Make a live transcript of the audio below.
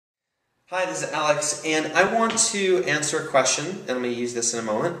Hi, this is Alex, and I want to answer a question, and I'm going to use this in a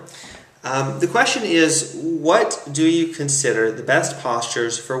moment. The question is, what do you consider the best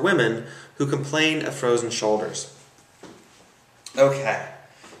postures for women who complain of frozen shoulders? Okay,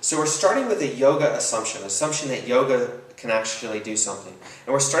 so we're starting with a yoga assumption that yoga can actually do something.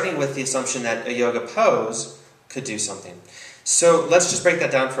 And we're starting with the assumption that a yoga pose could do something. So let's just break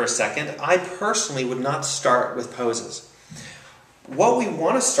that down for a second. I personally would not start with poses. What we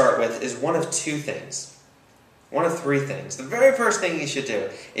want to start with is one of two things. One of three things. The very first thing you should do,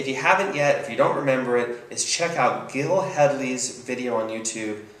 if you haven't yet, if you don't remember it, is check out Gil Hedley's video on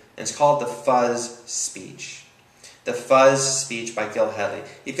YouTube, and it's called The Fuzz Speech. The Fuzz Speech by Gil Hedley.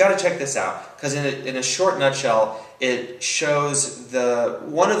 You've got to check this out, because in a short nutshell, it shows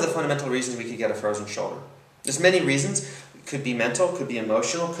one of the fundamental reasons we could get a frozen shoulder. There's many reasons. It could be mental, could be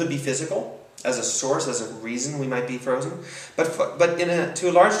emotional, could be physical. As a source, as a reason we might be frozen. But to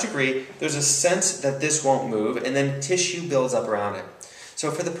a large degree, there's a sense that this won't move, and then tissue builds up around it.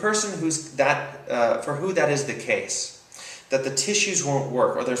 So for the person for who that is the case, that the tissues won't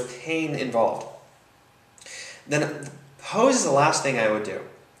work, or there's pain involved, then pose is the last thing I would do,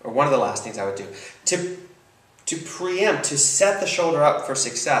 or one of the last things I would do. To preempt, to set the shoulder up for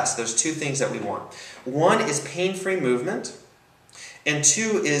success, there's two things that we want. One is pain-free movement, and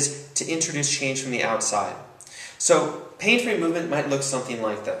two is to introduce change from the outside. So pain-free movement might look something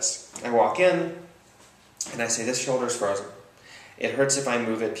like this. I walk in and I say, this shoulder is frozen. It hurts if I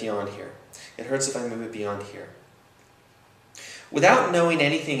move it beyond here. It hurts if I move it beyond here. Without knowing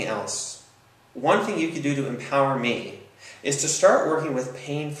anything else, one thing you could do to empower me is to start working with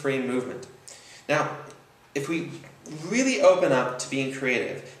pain-free movement. Now, if we really open up to being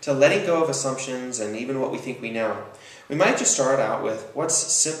creative, to letting go of assumptions and even what we think we know, we might just start out with what's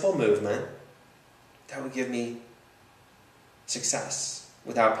simple movement that would give me success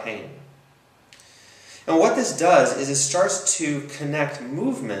without pain. And what this does is it starts to connect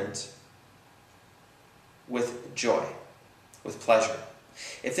movement with joy, with pleasure.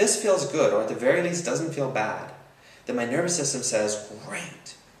 If this feels good, or at the very least doesn't feel bad, then my nervous system says,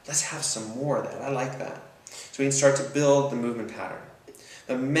 great, let's have some more of that. I like that. So we can start to build the movement pattern.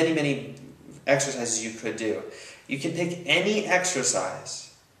 There are many, many exercises you could do. You can pick any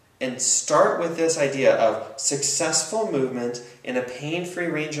exercise and start with this idea of successful movement in a pain-free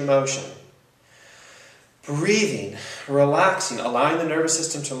range of motion. Breathing, relaxing, allowing the nervous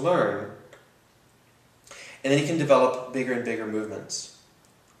system to learn. And then you can develop bigger and bigger movements.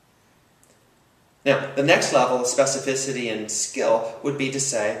 Now, the next level of specificity and skill would be to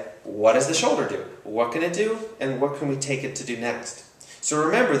say, what does the shoulder do? What can it do? And what can we take it to do next? So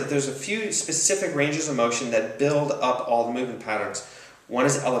remember that there's a few specific ranges of motion that build up all the movement patterns. One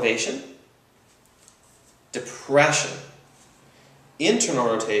is elevation, depression, internal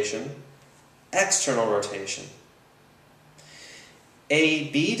rotation, external rotation.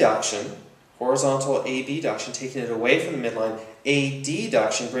 abduction, horizontal abduction, taking it away from the midline,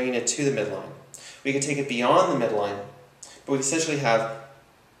 adduction, bringing it to the midline. We can take it beyond the midline, but we essentially have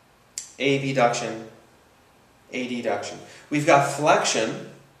abduction, adduction. We've got flexion,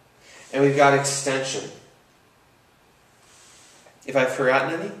 and we've got extension. If I've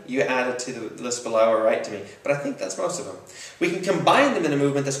forgotten any, you add it to the list below or write to me. But I think that's most of them. We can combine them in a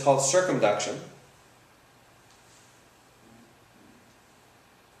movement that's called circumduction.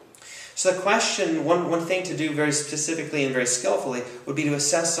 So the question, one thing to do very specifically and very skillfully would be to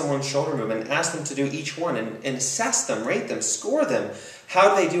assess someone's shoulder movement and ask them to do each one and assess them, rate them, score them.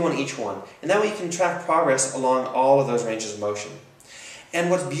 How do they do on each one? And that way you can track progress along all of those ranges of motion. And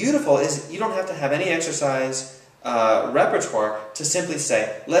what's beautiful is you don't have to have any exercise repertoire to simply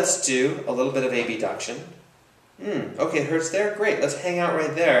say, let's do a little bit of abduction. Okay, it hurts there? Great, let's hang out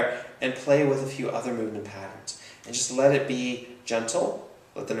right there and play with a few other movement patterns. And just let it be gentle.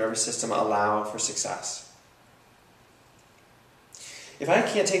 Let the nervous system allow for success. If I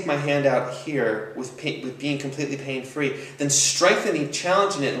can't take my hand out here with being completely pain-free, then strengthening,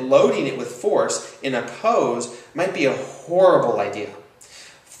 challenging it, and loading it with force in a pose might be a horrible idea.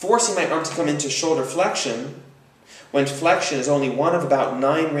 Forcing my arm to come into shoulder flexion, when flexion is only one of about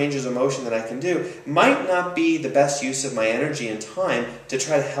 9 ranges of motion that I can do, might not be the best use of my energy and time to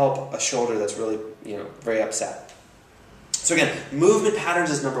try to help a shoulder that's really, very upset. So again, movement patterns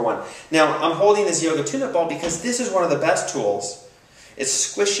is number one. Now, I'm holding this yoga tune-up ball because this is one of the best tools.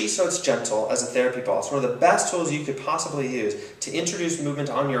 It's squishy, so it's gentle as a therapy ball. It's one of the best tools you could possibly use to introduce movement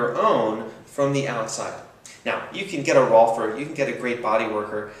on your own from the outside. Now, you can get a rolfer, you can get a great body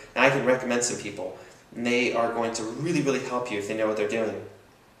worker, and I can recommend some people. And they are going to really, really help you if they know what they're doing.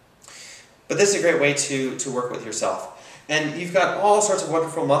 But this is a great way to work with yourself. And you've got all sorts of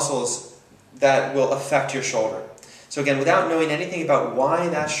wonderful muscles that will affect your shoulder. So again, without knowing anything about why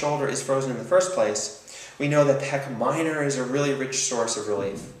that shoulder is frozen in the first place, we know that pec minor is a really rich source of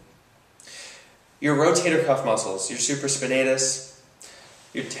relief. Your rotator cuff muscles, your supraspinatus,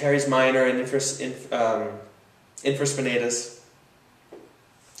 your teres minor and infraspinatus,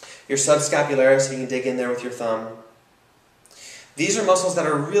 your subscapularis, you can dig in there with your thumb. These are muscles that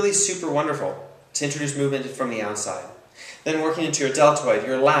are really super wonderful to introduce movement from the outside. Then working into your deltoid,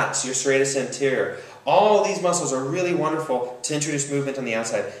 your lats, your serratus anterior. All these muscles are really wonderful to introduce movement on the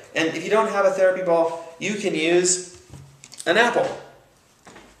outside. And if you don't have a therapy ball, you can use an apple.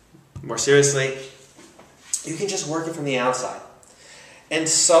 More seriously, you can just work it from the outside. And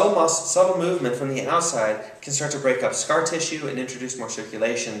subtle movement from the outside can start to break up scar tissue and introduce more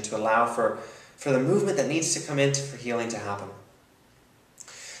circulation to allow for the movement that needs to come in for healing to happen.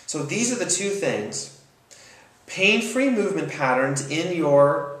 So these are the two things. Pain-free movement patterns in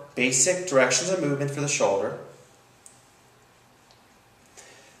your basic directions of movement for the shoulder.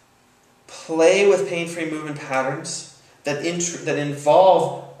 Play with pain-free movement patterns that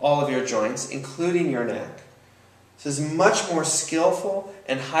involve all of your joints, including your neck. This is much more skillful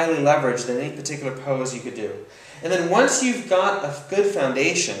and highly leveraged than any particular pose you could do. And then once you've got a good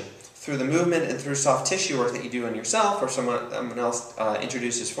foundation through the movement and through soft tissue work that you do on yourself or someone else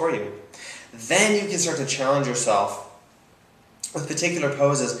introduces for you, then you can start to challenge yourself with particular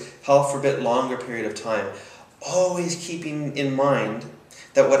poses held for a bit longer period of time. Always keeping in mind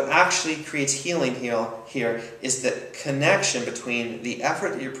that what actually creates healing here is the connection between the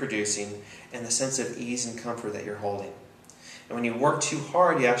effort that you're producing and the sense of ease and comfort that you're holding. And when you work too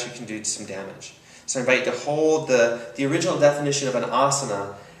hard, you actually can do some damage. So I invite you to hold the original definition of an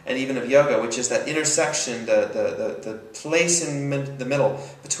asana and even of yoga, which is that intersection, the place in the middle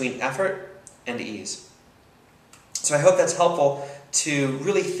between effort and ease. So I hope that's helpful to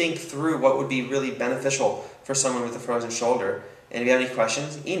really think through what would be really beneficial for someone with a frozen shoulder. And if you have any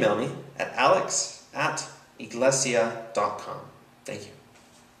questions, email me at alex@iglesia.com. Thank you.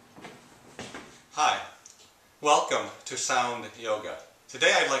 Hi, welcome to Sound Yoga.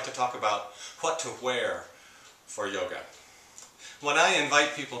 Today I'd like to talk about what to wear for yoga. When I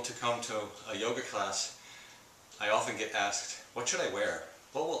invite people to come to a yoga class, I often get asked, what should I wear?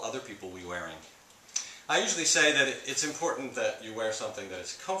 What will other people be wearing? I usually say that it's important that you wear something that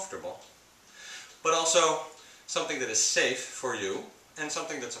is comfortable, but also something that is safe for you and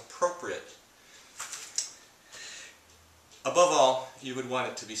something that's appropriate. Above all, you would want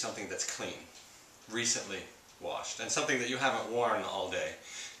it to be something that's clean, recently washed, and something that you haven't worn all day.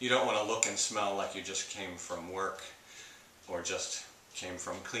 You don't want to look and smell like you just came from work or just came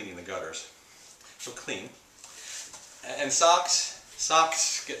from cleaning the gutters. So clean. And socks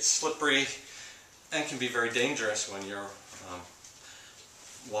get slippery and can be very dangerous when you're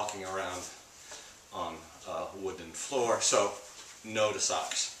walking around on a wooden floor, so no to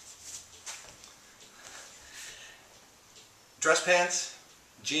socks. Dress pants,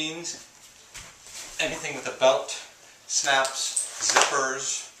 jeans, anything with a belt, snaps,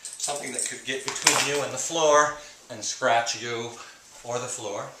 zippers, something that could get between you and the floor and scratch you or the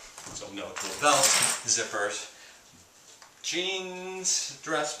floor. So no to a belt, zippers. Jeans,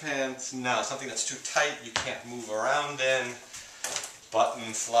 dress pants, no. Something that's too tight, you can't move around in.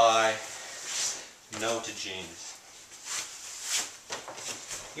 Button fly, no to jeans.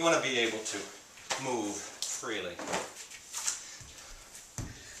 You want to be able to move freely.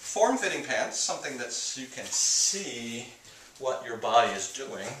 Form-fitting pants, something that you can see what your body is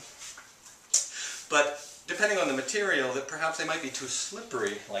doing. But depending on the material, that perhaps they might be too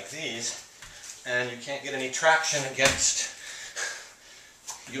slippery, like these, and you can't get any traction against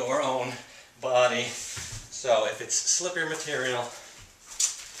your own body. So if it's slippery material,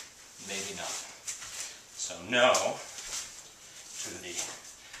 maybe not. So no to the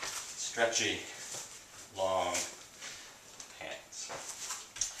stretchy, long pants.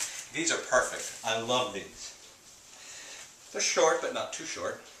 These are perfect. I love these. They're short, but not too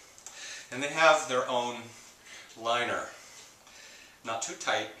short. And they have their own liner. Not too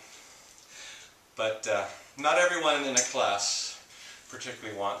tight, but not everyone in a class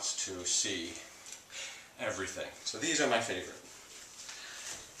particularly wants to see everything. So these are my favorite.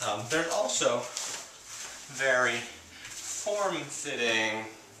 There's also very form-fitting,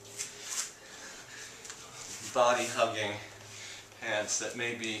 body-hugging pants that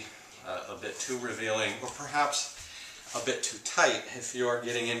may be a bit too revealing, or perhaps a bit too tight if you're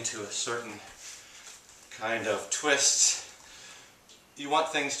getting into a certain kind of twist. You want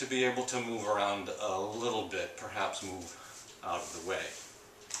things to be able to move around a little bit, perhaps move out of the way.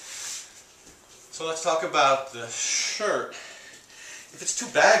 So let's talk about the shirt. If it's too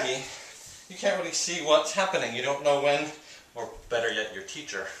baggy, you can't really see what's happening. You don't know when, or better yet, your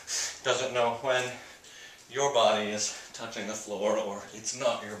teacher doesn't know when your body is touching the floor or it's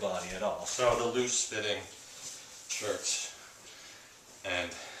not your body at all. So the loose fitting shirts and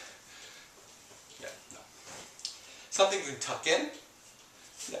yeah, no. Something you can tuck in,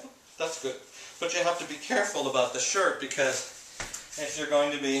 yeah, that's good. But you have to be careful about the shirt, because if you're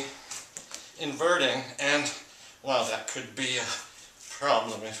going to be inverting, and well, that could be a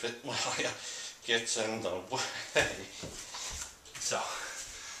problem if it, well, yeah, gets in the way. So,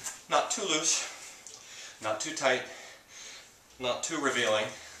 not too loose, not too tight, not too revealing.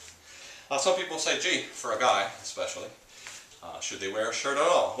 Some people say, gee, for a guy especially, should they wear a shirt at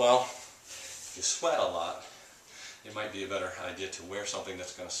all? Well, if you sweat a lot, it might be a better idea to wear something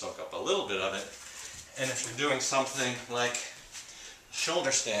that's going to soak up a little bit of it. And if you're doing something like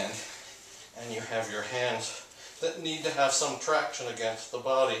shoulder stand, and you have your hands that need to have some traction against the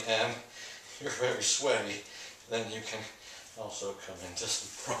body, and you're very sweaty, then you can also come into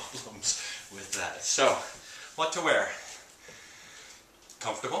some problems with that. So, what to wear?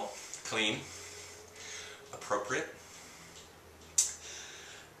 Comfortable, clean, appropriate.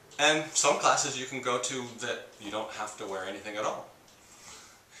 And some classes you can go to that you don't have to wear anything at all.